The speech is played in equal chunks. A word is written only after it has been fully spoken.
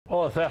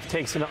Well, a theft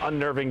takes an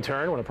unnerving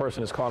turn when a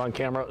person is caught on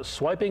camera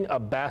swiping a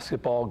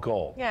basketball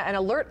goal. Yeah, an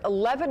alert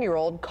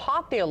 11-year-old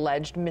caught the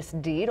alleged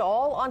misdeed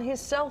all on his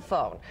cell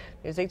phone.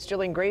 News 8's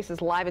Julian Grace is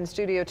live in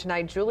studio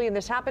tonight. Julian,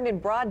 this happened in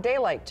broad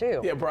daylight,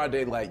 too. Yeah, broad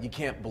daylight. You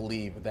can't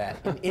believe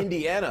that. In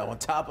Indiana, on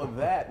top of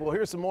that. Well,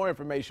 here's some more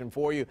information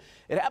for you.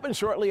 It happened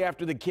shortly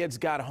after the kids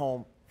got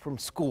home from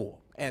school.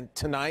 And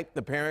tonight,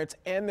 the parents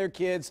and their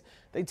kids,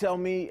 they tell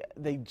me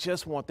they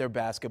just want their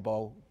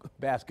basketball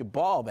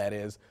that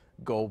is,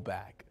 go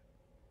back.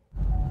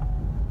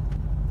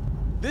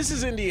 This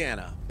is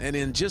Indiana, and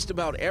in just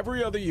about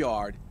every other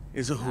yard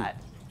is a hoop.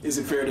 Is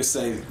it fair to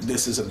say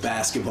this is a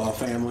basketball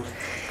family?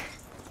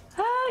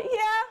 Yeah,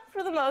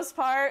 for the most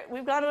part.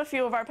 We've gone to a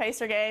few of our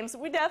Pacer games.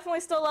 We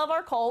definitely still love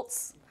our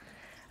Colts.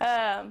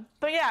 But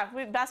yeah,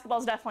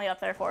 basketball's definitely up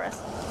there for us.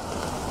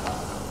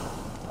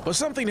 But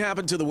something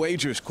happened to the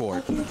wagers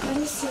court, and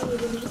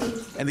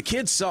the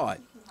kids saw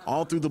it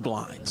all through the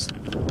blinds.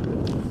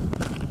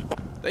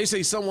 They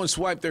say someone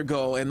swiped their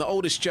goal, and the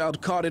oldest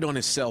child caught it on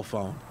his cell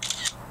phone.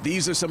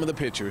 These are some of the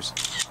pictures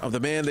of the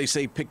man they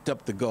say picked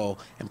up the goal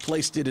and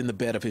placed it in the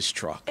bed of his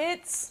truck.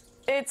 It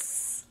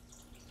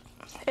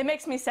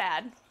makes me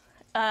sad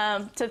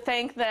to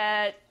think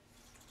that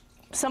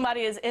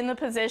somebody is in the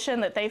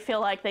position that they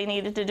feel like they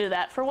needed to do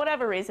that for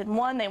whatever reason.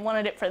 One, they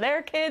wanted it for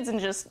their kids and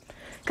just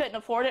couldn't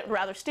afford it, would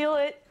rather steal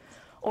it.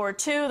 Or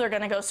two, they're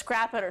going to go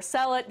scrap it or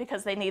sell it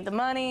because they need the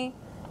money.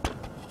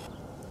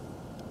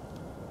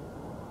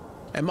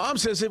 And Mom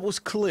says it was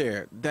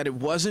clear that it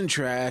wasn't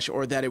trash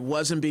or that it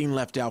wasn't being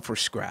left out for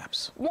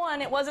scraps.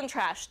 One, it wasn't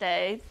trash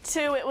day.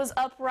 Two, it was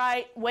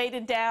upright,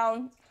 weighted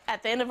down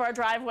at the end of our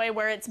driveway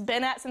where it's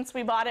been at since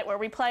we bought it, where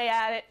we play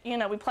at it. You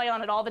know, we play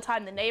on it all the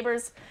time. The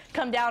neighbors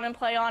come down and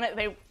play on it.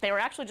 They were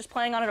actually just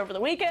playing on it over the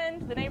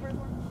weekend. The neighbors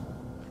were.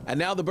 And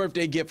now the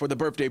birthday gift for the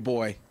birthday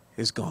boy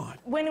is gone.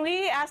 When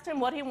we asked him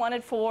what he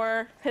wanted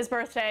for his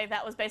birthday,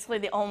 that was basically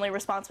the only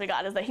response we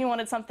got, is that he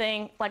wanted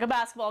something like a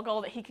basketball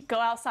goal that he could go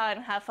outside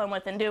and have fun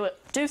with and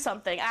do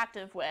something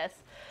active with.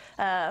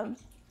 And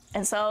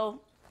so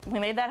we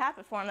made that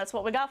happen for him. That's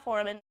what we got for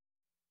him. And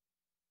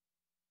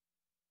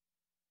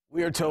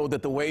we are told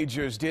that the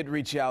wagers did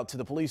reach out to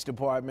the police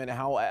department.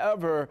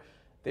 However,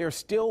 they are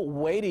still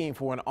waiting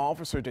for an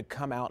officer to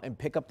come out and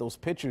pick up those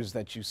pictures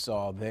that you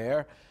saw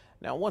there.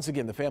 Now, once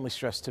again, the family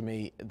stressed to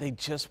me they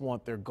just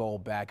want their goal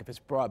back. If it's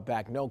brought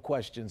back, no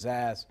questions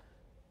asked,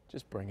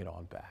 just bring it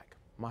on back.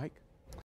 Mike?